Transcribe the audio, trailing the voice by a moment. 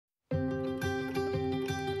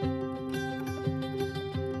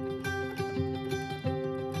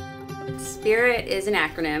SPIRIT is an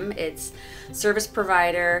acronym. It's Service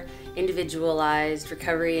Provider Individualized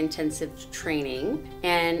Recovery Intensive Training,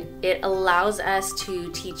 and it allows us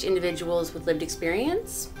to teach individuals with lived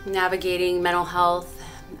experience navigating mental health,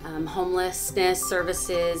 homelessness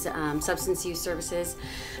services, substance use services,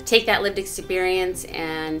 take that lived experience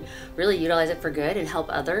and really utilize it for good and help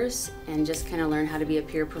others, and just kind of learn how to be a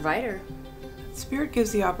peer provider. SPIRIT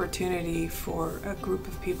gives the opportunity for a group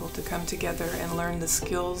of people to come together and learn the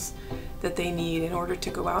skills that they need in order to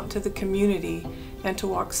go out into the community and to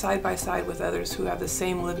walk side by side with others who have the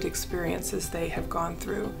same lived experiences they have gone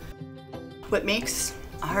through. What makes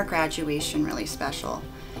our graduation really special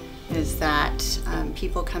is that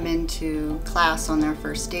people come into class on their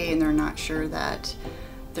first day and they're not sure that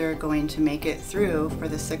they're going to make it through for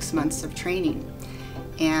the 6 months of training.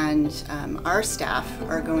 And our staff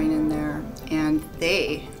are going in there and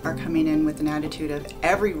they are coming in with an attitude of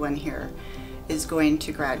everyone here is going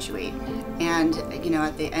to graduate. And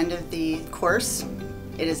at the end of the course,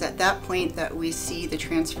 it is at that point that we see the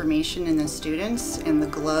transformation in the students and the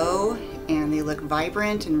glow, and they look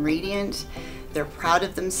vibrant and radiant. They're proud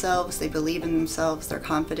of themselves, they believe in themselves, their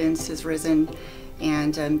confidence has risen,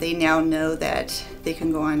 and they now know that they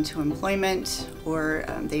can go on to employment, or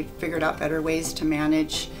they've figured out better ways to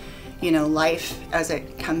manage life as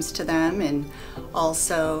it comes to them, and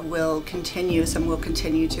also some will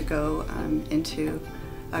continue to go into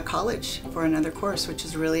college for another course, which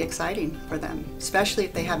is really exciting for them, especially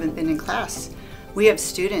if they haven't been in class. We have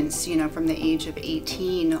students, from the age of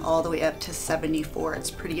 18 all the way up to 74.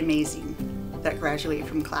 It's pretty amazing that graduate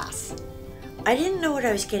from class. I didn't know what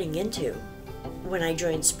I was getting into when I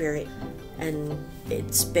joined SPIRIT, and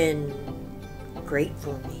it's been great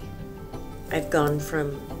for me. I've gone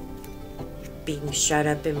from being shut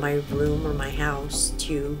up in my room or my house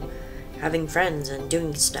to having friends and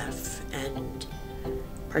doing stuff and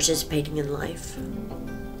participating in life.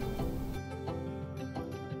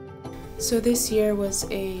 So this year was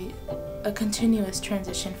a continuous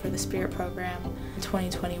transition for the SPIRIT program.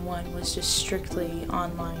 2021 was just strictly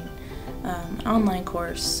online, an online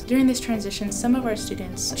course. During this transition, some of our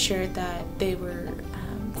students shared that they were,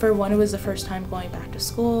 for one, it was the first time going back to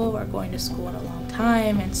school or going to school in a long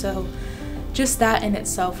time, and so just that in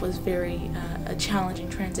itself was very a challenging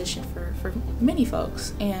transition for many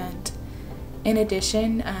folks. And in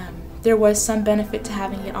addition, there was some benefit to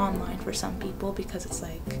having it online for some people, because it's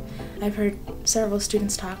like, I've heard several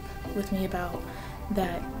students talk with me about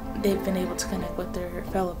that they've been able to connect with their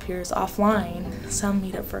fellow peers offline. Some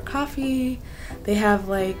meet up for coffee, they have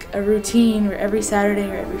like a routine where every Saturday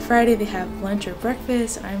or every Friday they have lunch or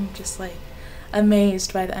breakfast. I'm just like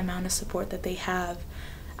amazed by the amount of support that they have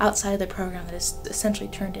outside of the program that is essentially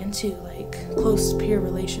turned into like close peer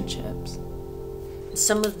relationships.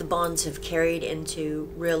 Some of the bonds have carried into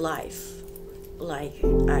real life. Like,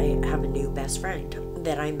 I have a new best friend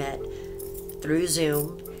that I met through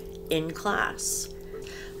Zoom in class.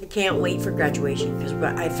 I can't wait for graduation because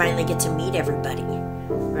I finally get to meet everybody,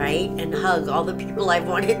 right? And hug all the people I've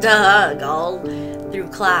wanted to hug all through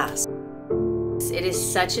class. It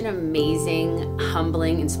is such an amazing,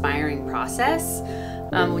 humbling, inspiring process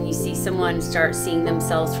when you see someone start seeing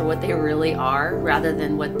themselves for what they really are rather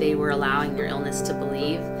than what they were allowing their illness to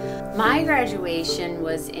believe. My graduation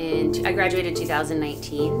was I graduated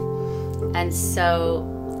 2019, and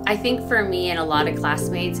so I think for me and a lot of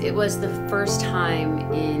classmates, it was the first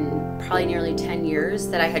time in probably nearly 10 years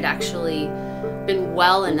that I had actually been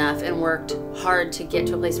well enough and worked hard to get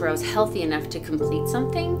to a place where I was healthy enough to complete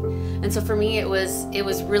something. And so for me, it was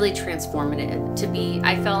really transformative to be,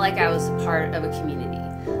 I felt like I was part of a community.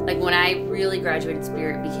 Like when I really graduated,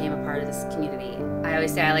 SPIRIT became a part of this community. I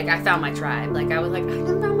always say, I found my tribe. Like I was like, I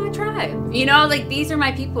found my tribe. Like these are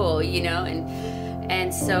my people,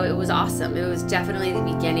 and so it was awesome. It was definitely the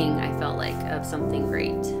beginning, I felt like, of something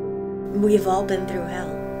great. We've all been through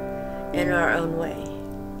hell in our own way,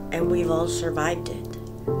 and we've all survived it.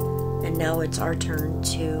 And now it's our turn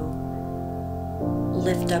to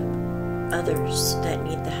lift up others that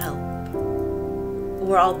need the help.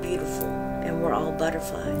 We're all beautiful, and we're all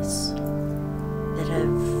butterflies that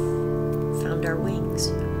have found our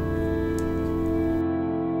wings.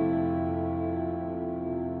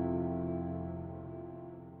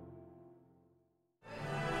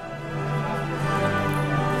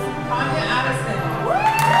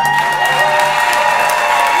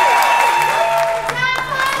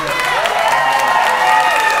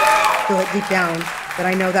 Feel it deep down that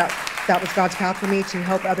I know that was God's path for me to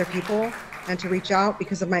help other people and to reach out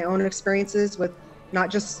because of my own experiences with not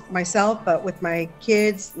just myself, but with my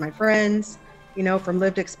kids, my friends, from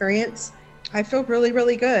lived experience. I feel really,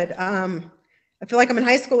 really good. I feel like I'm in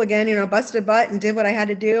high school again, busted butt and did what I had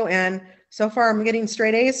to do. And so far I'm getting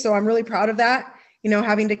straight A's. So I'm really proud of that,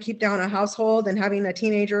 having to keep down a household and having a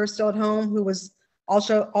teenager still at home who was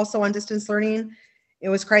also on distance learning. It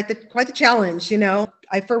was quite the challenge, for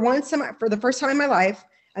the first time in my life,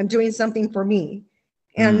 I'm doing something for me,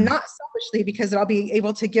 and not selfishly, because I'll be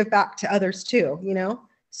able to give back to others too,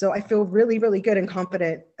 So I feel really, really good and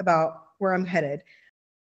confident about where I'm headed.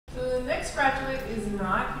 So the next graduate is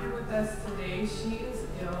not here with us today. She is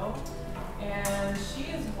ill, and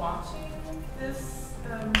she is watching this.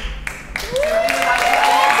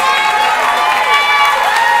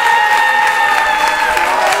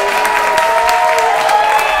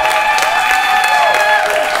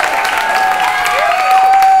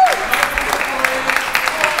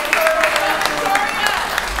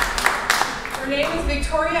 Her name is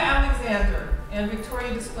Victoria Alexander, and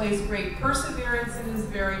Victoria displays great perseverance and is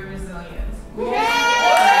very resilient. Good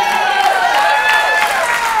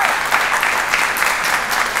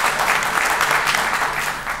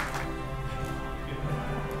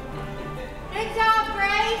job,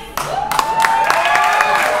 Grace!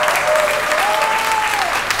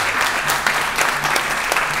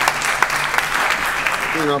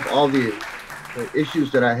 Up all the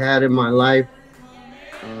issues that I had in my life,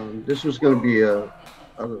 this was going to be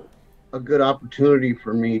a good opportunity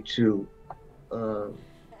for me to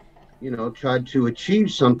try to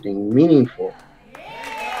achieve something meaningful.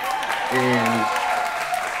 And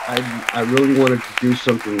I really wanted to do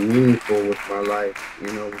something meaningful with my life,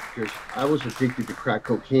 because I was addicted to crack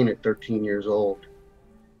cocaine at 13 years old.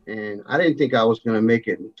 And I didn't think I was going to make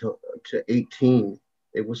it until to 18.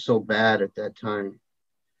 It was so bad at that time.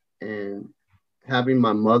 And having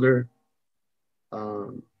my mother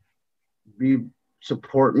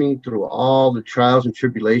support me through all the trials and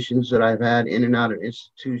tribulations that I've had in and out of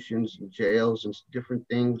institutions and jails and different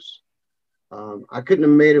things. I couldn't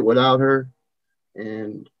have made it without her.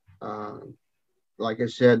 And like I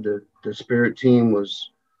said, the spirit team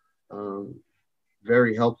was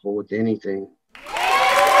very helpful with anything.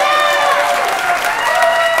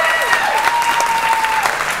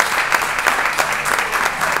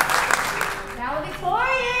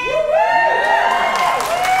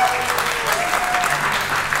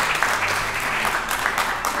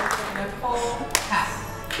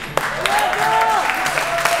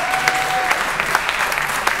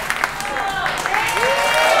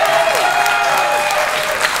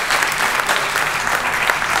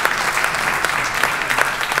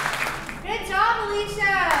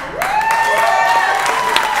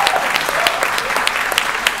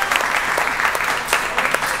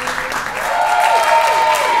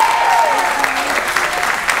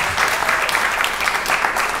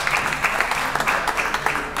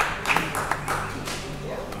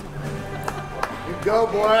 Go,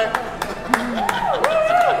 boy.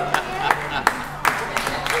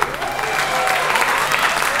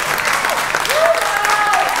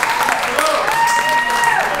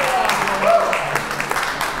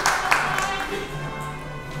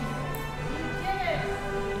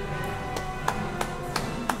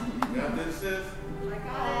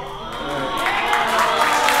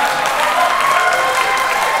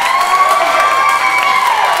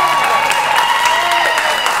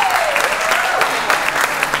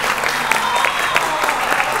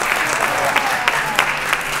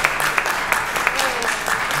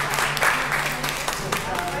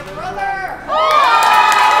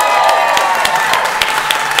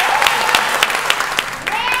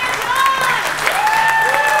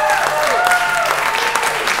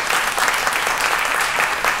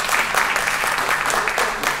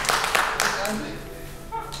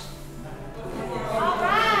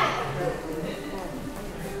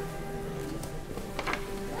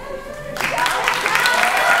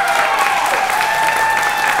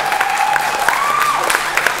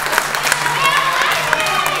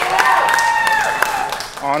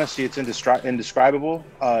 Honestly, it's indescribable.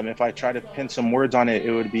 If I try to pin some words on it,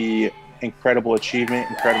 it would be incredible achievement,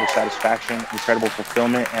 incredible satisfaction, incredible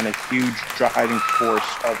fulfillment, and a huge driving force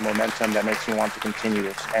of momentum that makes me want to continue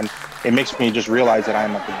this. And it makes me just realize that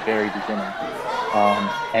I'm at the very beginning.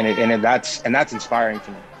 And that's inspiring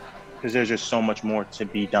to me, because there's just so much more to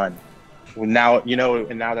be done. Now,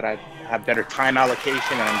 and now that I have better time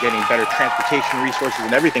allocation and I'm getting better transportation resources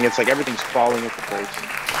and everything, it's like everything's falling into place.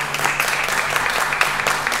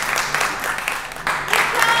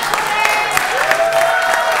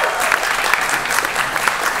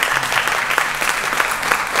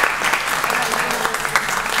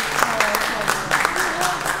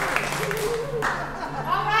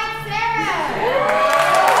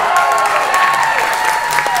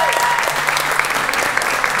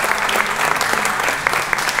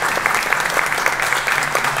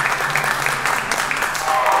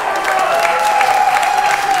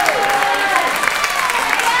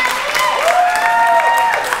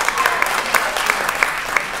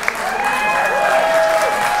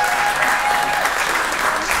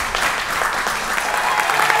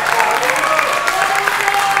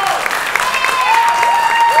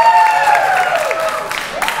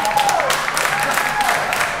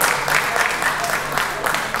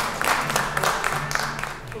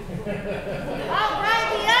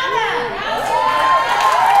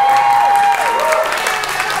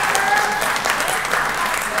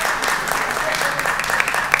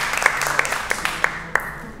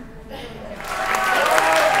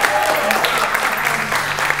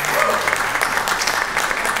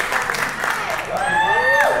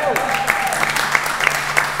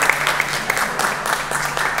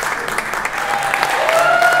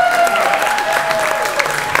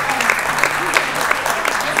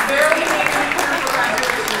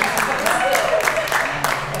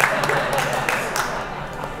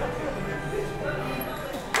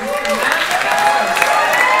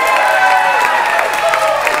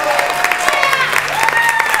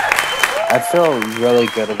 feel really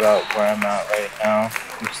good about where I'm at right now.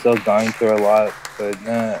 I'm still going through a lot, but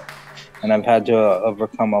and I've had to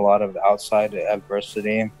overcome a lot of outside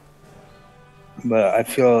adversity. But I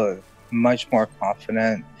feel much more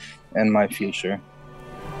confident in my future.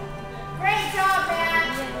 Great job, man.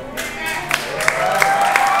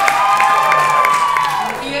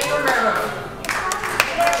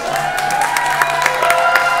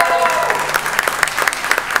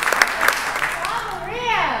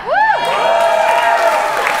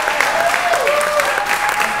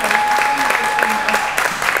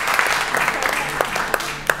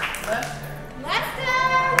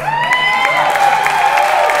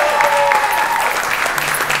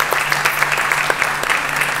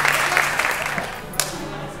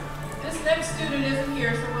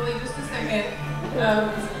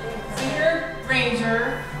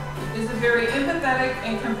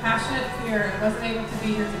 And compassionate peer and wasn't able to be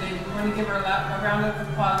here today. We want to give her a round of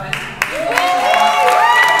applause.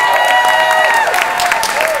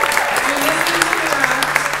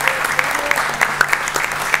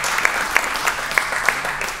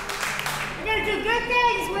 We're going to do good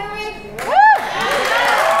things, Willie.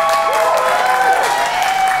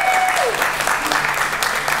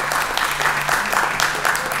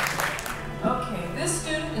 Okay, this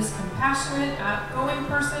student is compassionate, outgoing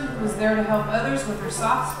person who is there to help others with her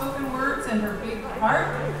soft-spoken words and her big heart,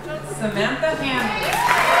 Samantha Hanley.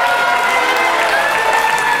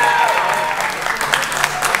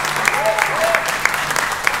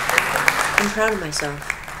 I'm proud of myself,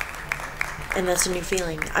 and that's a new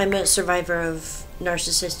feeling. I'm a survivor of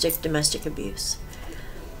narcissistic domestic abuse.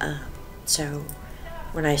 So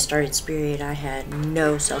when I started Spirit, I had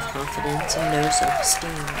no self-confidence and no self-esteem,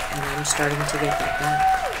 and I'm starting to get that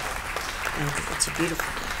back. And it's a beautiful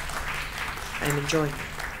thing. I'm enjoying it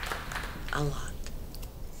a lot.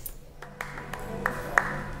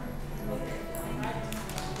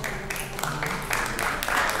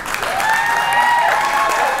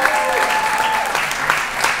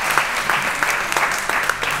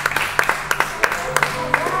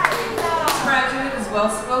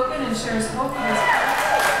 Well-spoken and shares hope in his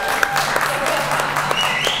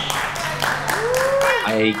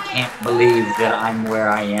I can't believe that I'm where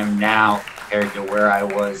I am now compared to where I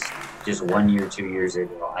was just 1 year, 2 years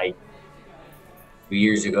ago. 2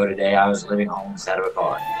 years ago today, I was living homeless out of a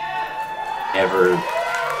car. I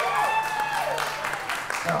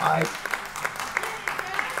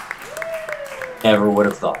never would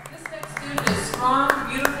have thought. This next student is strong,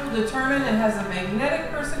 beautiful, determined, and has a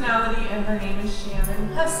magnetic personality, and her name is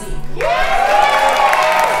Shannon Hussey.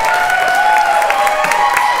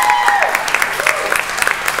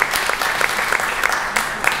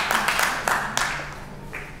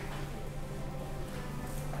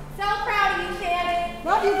 So proud of you, Shannon.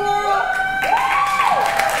 Love you, girl.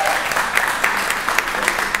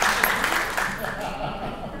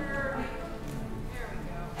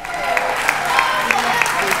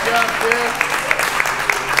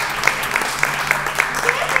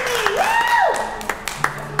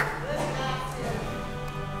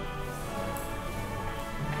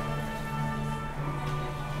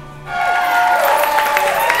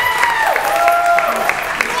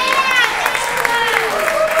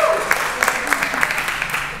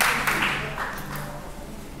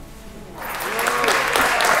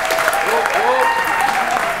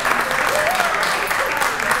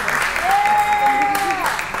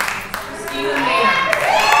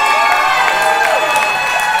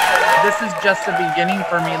 This is just the beginning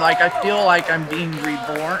for me. Like, I feel like I'm being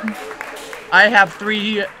reborn. I have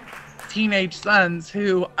 3 teenage sons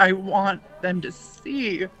who I want them to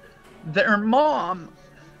see their mom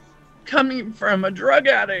coming from a drug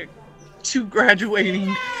addict to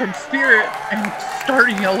graduating from Spirit and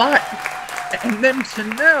starting a life. And them to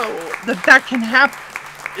know that that can happen.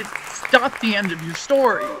 It's not the end of your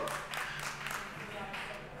story.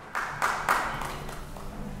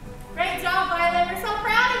 Great job, Violet. We're so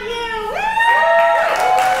proud of you.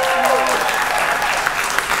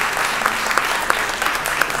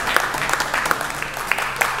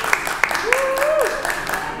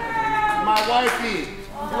 My wifey.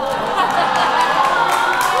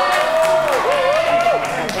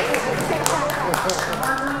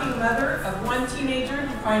 Hardworking mother of 1 teenager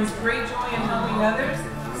who finds great joy in helping others,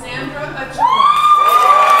 Sandra Ochoa.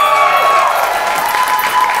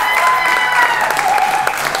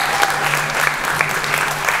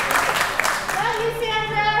 Love you,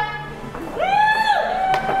 Sandra.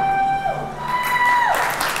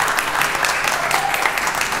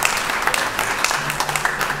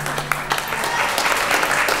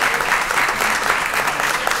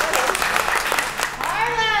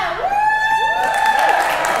 Carla.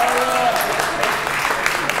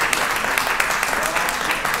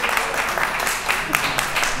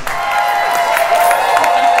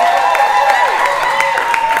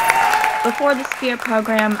 Before the Spirit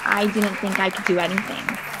program, I didn't think I could do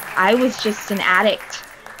anything. I was just an addict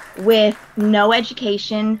with no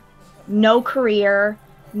education, no career,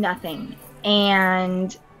 nothing.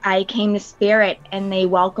 And I came to Spirit and they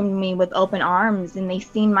welcomed me with open arms and they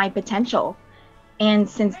seen my potential. And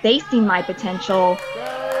since they seen my potential,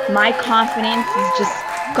 my confidence has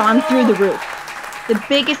just gone through the roof. The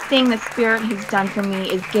biggest thing that Spirit has done for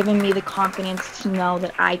me is given me the confidence to know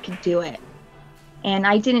that I could do it. And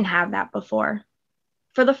I didn't have that before.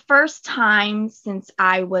 For the first time since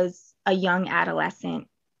I was a young adolescent,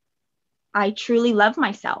 I truly love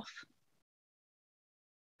myself.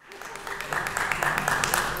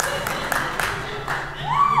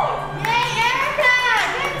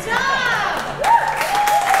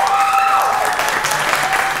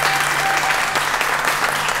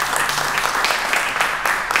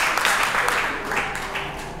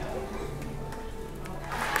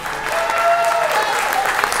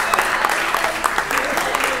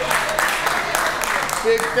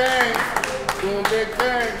 Big things, doing big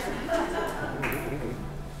things.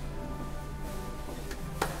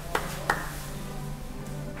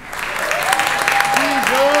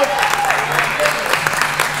 Jesus,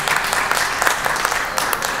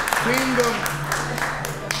 kingdom.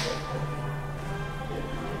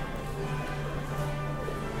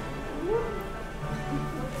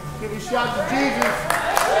 Give a shout to Jesus.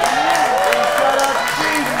 Give a shout out to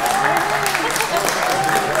Jesus.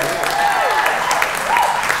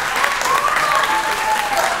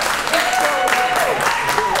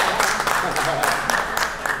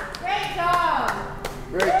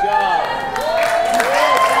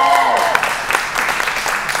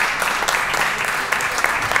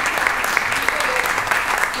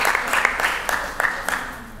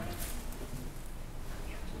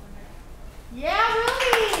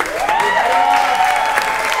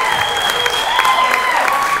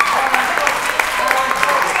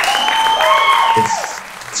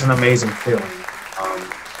 It's an amazing feeling.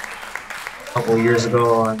 A couple of years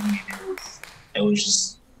ago, I mean, it was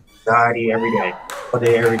just anxiety every day, all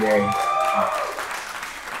day, every day.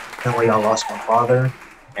 Recently, I lost my father,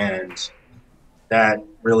 and that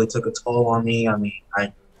really took a toll on me. I mean,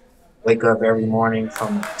 I wake up every morning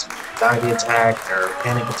from an anxiety attack or a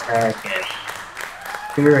panic attack, and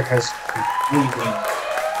Spirit has completely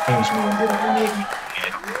changed me and didn't make me.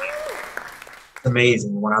 It's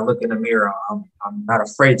amazing. When I look in the mirror, I'm not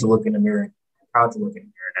afraid to look in the mirror. I'm proud to look in the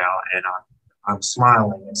mirror now, and I'm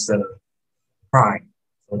smiling instead of crying.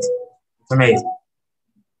 So it's amazing.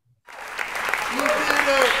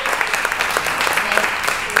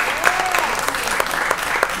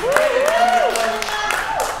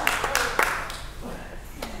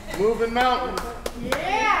 Moving mountains.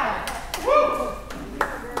 Yeah. Woo.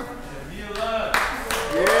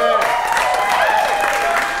 Yeah.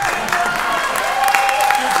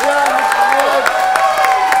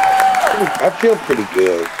 I feel pretty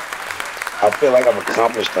good. I feel like I've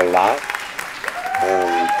accomplished a lot.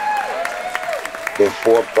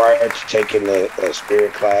 Prior to taking the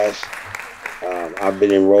Spirit class, I've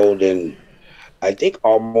been enrolled in, I think,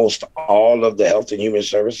 almost all of the health and human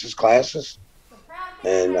services classes.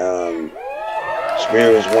 And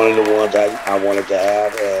Spirit was one of the ones I wanted to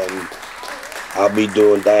have, and I'll be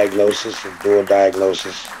doing diagnosis and dual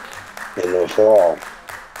diagnosis in the fall.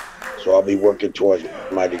 So I'll be working towards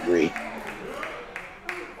my degree.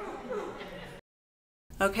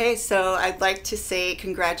 Okay, so I'd like to say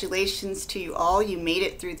congratulations to you all. You made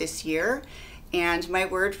it through this year. And my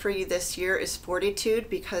word for you this year is fortitude,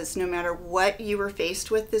 because no matter what you were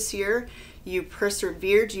faced with this year, you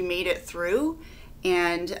persevered, you made it through,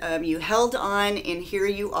 and you held on, and here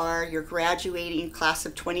you are, you're graduating class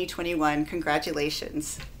of 2021.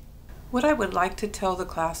 Congratulations. What I would like to tell the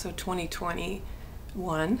class of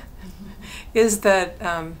 2021 is that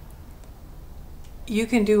you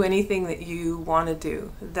can do anything that you want to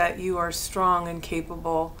do, that you are strong and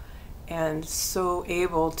capable and so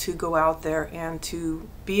able to go out there and to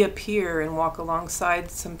be a peer and walk alongside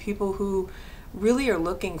some people who really are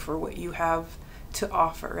looking for what you have to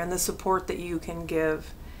offer and the support that you can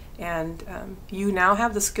give. And you now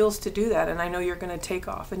have the skills to do that, and I know you're going to take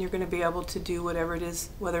off and you're going to be able to do whatever it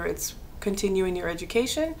is, whether it's continuing your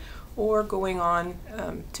education or going on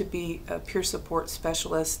to be a peer support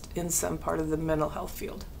specialist in some part of the mental health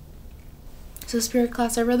field. So Spirit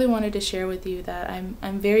class, I really wanted to share with you that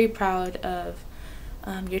I'm very proud of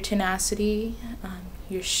your tenacity,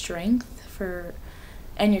 your strength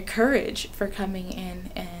and your courage for coming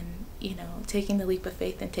in and taking the leap of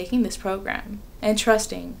faith and taking this program and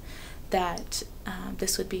trusting that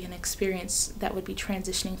this would be an experience that would be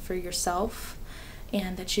transitioning for yourself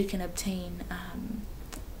and that you can obtain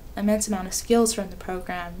immense amount of skills from the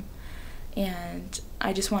program, and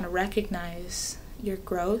I just want to recognize your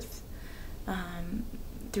growth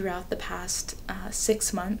throughout the past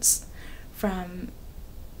 6 months, from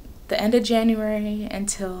the end of January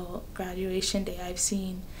until graduation day. I've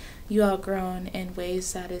seen you all grown in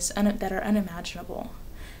ways that are unimaginable,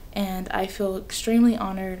 and I feel extremely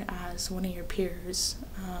honored as one of your peers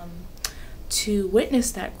to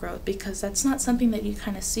witness that growth, because that's not something that you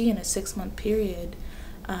kind of see in a 6-month period,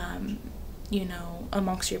 you know,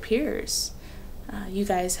 amongst your peers. You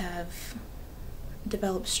guys have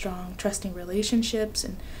developed strong, trusting relationships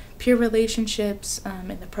and peer relationships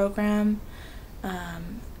in the program.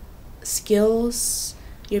 Skills,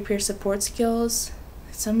 your peer support skills.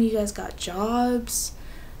 Some of you guys got jobs.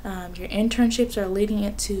 Your internships are leading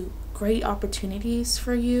into great opportunities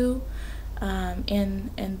for you.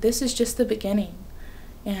 And this is just the beginning.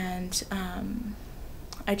 And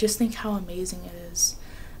I just think how amazing it is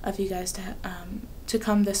of you guys to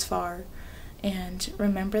come this far. And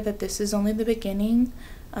remember that this is only the beginning,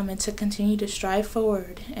 and to continue to strive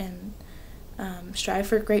forward and strive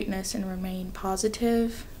for greatness and remain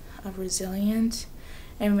positive, resilient,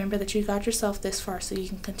 and remember that you got yourself this far so you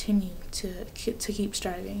can continue to keep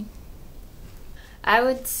striving. I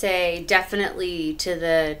would say definitely to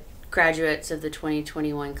the graduates of the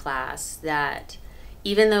 2021 class that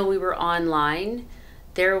even though we were online,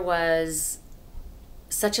 there was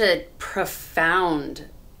such a profound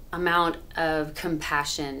amount of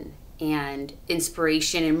compassion and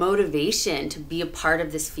inspiration and motivation to be a part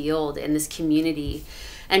of this field and this community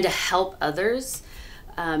and to help others,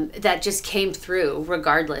 that just came through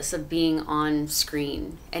regardless of being on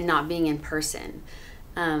screen and not being in person.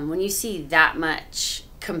 When you see that much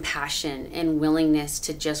compassion and willingness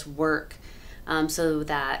to just work so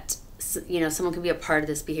that, you know, someone can be a part of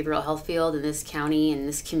this behavioral health field in this county and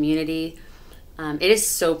this community, it is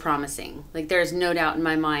so promising. Like, there's no doubt in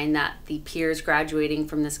my mind that the peers graduating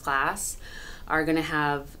from this class are going to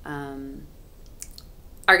have an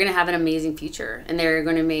amazing future, and they're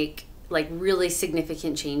going to make like really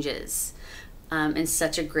significant changes in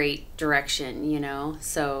such a great direction, you know.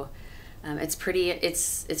 So it's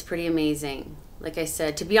pretty amazing. Like I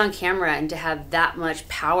said, to be on camera and to have that much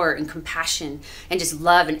power and compassion and just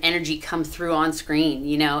love and energy come through on screen,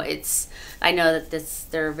 you know, I know that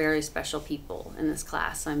there are very special people in this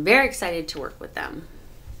class. So I'm very excited to work with them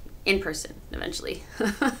in person eventually.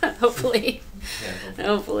 Hopefully. Yeah,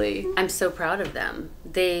 hopefully. I'm so proud of them.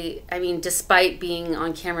 Despite being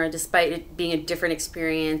on camera, despite it being a different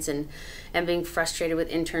experience and being frustrated with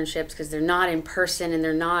internships because they're not in person and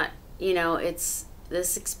they're not, you know, it's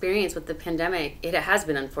this experience with the pandemic, it has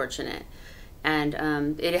been unfortunate, and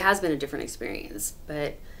it has been a different experience,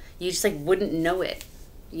 but you just like wouldn't know it,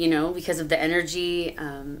 you know, because of the energy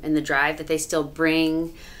and the drive that they still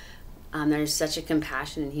bring. There's such a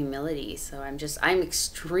compassion and humility. So I'm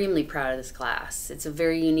extremely proud of this class. It's a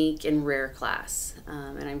very unique and rare class,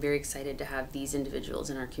 and I'm very excited to have these individuals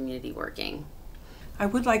in our community working. I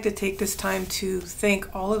would like to take this time to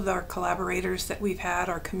thank all of our collaborators that we've had,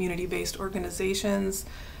 our community-based organizations,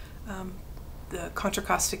 the Contra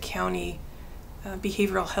Costa County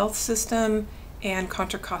Behavioral Health System, and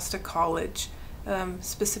Contra Costa College.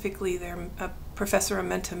 Specifically, their Professor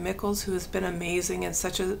Amenta Mickles, who has been amazing and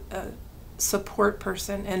such a support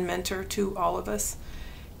person and mentor to all of us.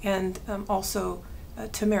 And also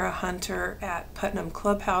Tamara Hunter at Putnam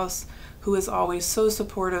Clubhouse, who is always so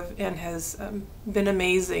supportive and has been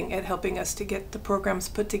amazing at helping us to get the programs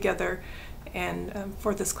put together and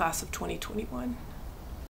for this class of 2021.